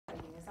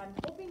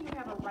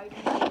a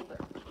writing folder.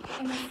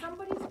 And in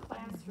somebody's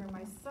classroom,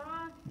 I saw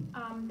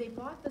they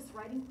bought this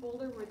writing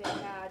folder where they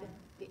had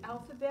the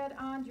alphabet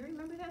on. Do you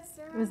remember that,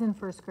 Sarah? It was in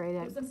first grade It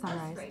at was in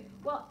Sunrise. first grade.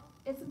 Well,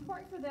 it's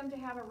important for them to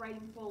have a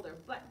writing folder,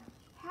 but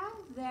have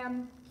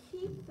them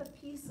keep the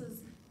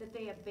pieces that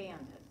they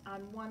abandoned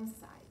on one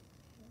side.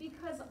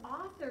 Because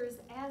authors,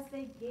 as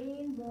they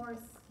gain more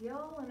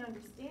skill and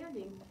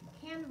understanding,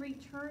 can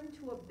return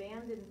to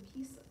abandoned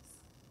pieces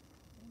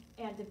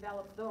and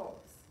develop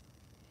those.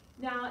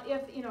 Now,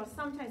 if,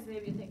 sometimes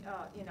maybe you think,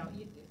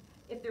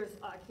 if there's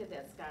a kid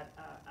that's got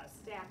a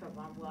stack of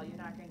them, well, you're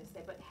not going to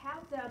say, but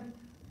have them,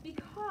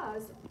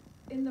 because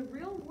in the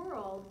real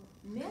world,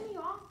 many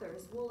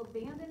authors will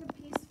abandon a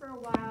piece for a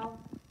while,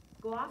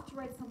 go off to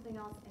write something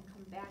else, and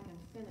come back and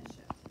finish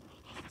it.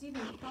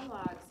 Stephen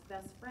Kellogg's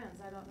Best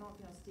Friends, I don't know if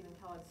you know Stephen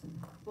Kellogg's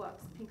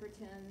books,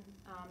 Pinkerton,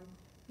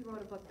 he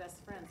wrote a book,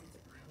 Best Friends. It's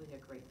really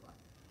a great book.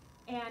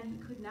 And he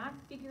could not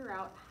figure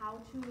out how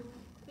to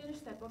finish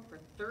that book for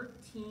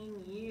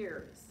 13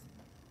 years.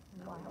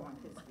 Wow. I don't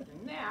want kids to be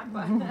doing that,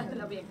 but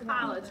they'll be in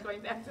college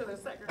going back to their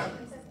second grade.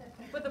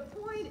 But the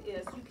point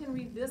is, you can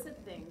revisit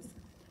things,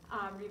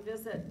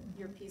 revisit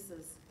your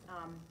pieces,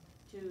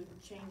 to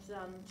change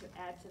them, to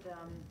add to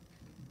them.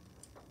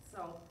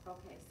 So,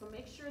 okay, so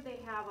make sure they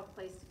have a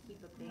place to keep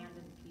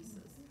abandoned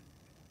pieces.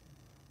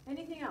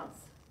 Anything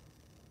else?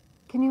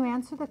 Can you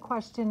answer the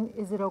question,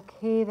 is it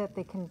okay that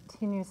they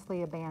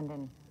continuously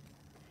abandon?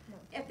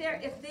 If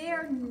they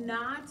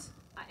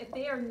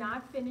are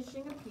not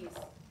finishing a piece,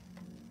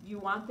 you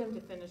want them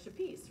to finish a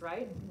piece,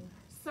 right?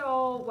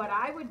 So what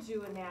I would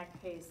do in that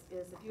case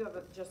is, if you have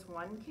just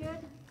one kid,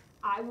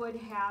 I would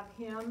have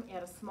him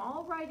at a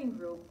small writing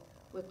group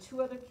with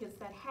 2 other kids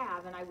that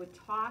have, and I would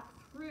talk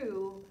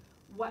through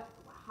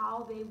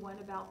how they went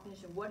about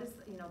finishing, what is,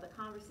 the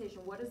conversation,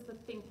 what is the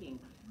thinking.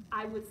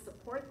 I would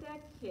support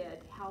that kid,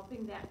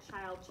 helping that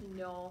child to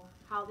know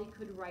how they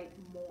could write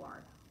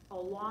more,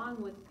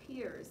 along with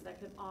peers that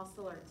could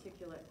also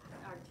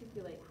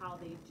articulate how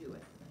they do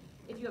it.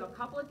 If you have a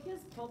couple of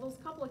kids, pull those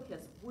couple of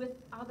kids with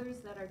others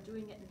that are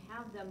doing it and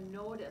have them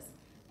notice.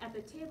 At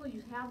the table,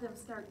 you have them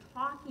start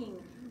talking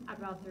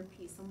about their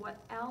piece and what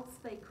else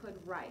they could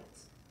write.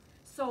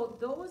 So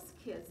those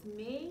kids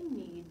may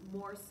need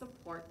more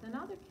support than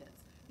other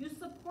kids. You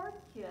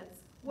support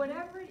kids,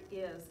 whatever it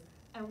is,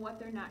 and what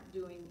they're not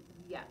doing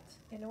yet.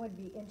 And it would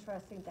be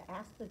interesting to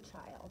ask the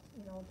child,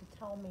 to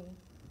tell me,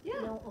 Yeah.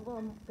 a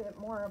little bit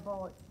more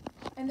about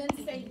And then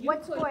say,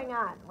 what's going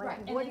on. Like, Right,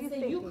 and what then are you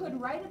say, thinking? you could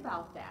write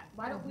about that.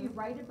 Why don't we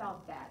write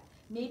about that?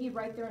 Maybe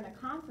right there in a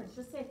conference,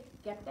 just say,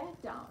 get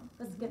that down.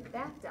 Let's get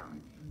that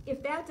down.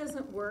 If that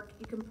doesn't work,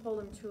 you can pull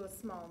them to a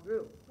small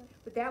group.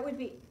 But that would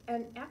be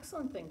an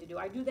excellent thing to do.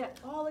 I do that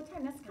all the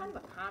time. That's kind of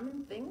a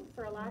common thing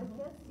for a lot of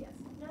kids. Yes.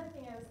 Another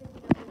thing I was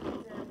thinking of with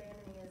kids that are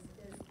abandoning is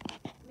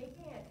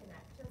making a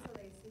connection so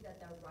they see that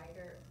the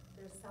writer,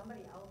 there's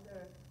somebody out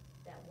there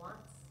that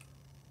wants,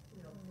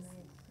 to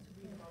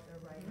read about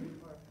their writing,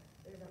 or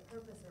there's a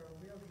purpose or a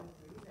real deep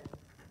reason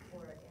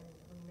for it, and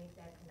when you make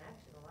that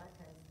connection, a lot of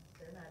times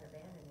they're not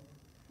abandoning.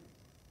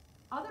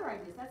 Other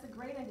ideas, that's a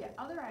great idea.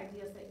 Other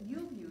ideas that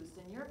you've used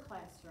in your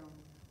classroom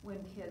when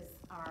kids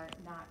are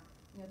not,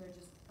 they're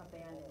just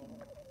abandoning.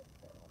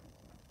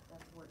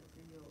 That's worked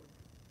for you.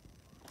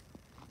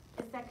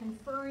 It's that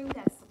conferring,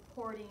 that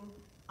supporting,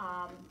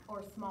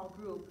 or small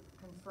group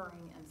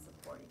conferring and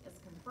supporting. It's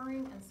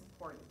conferring and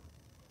supporting.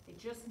 They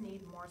just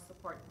need more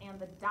support. And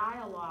the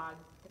dialogue,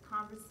 the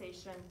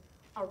conversation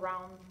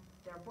around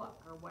their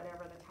book or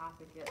whatever the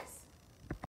topic is.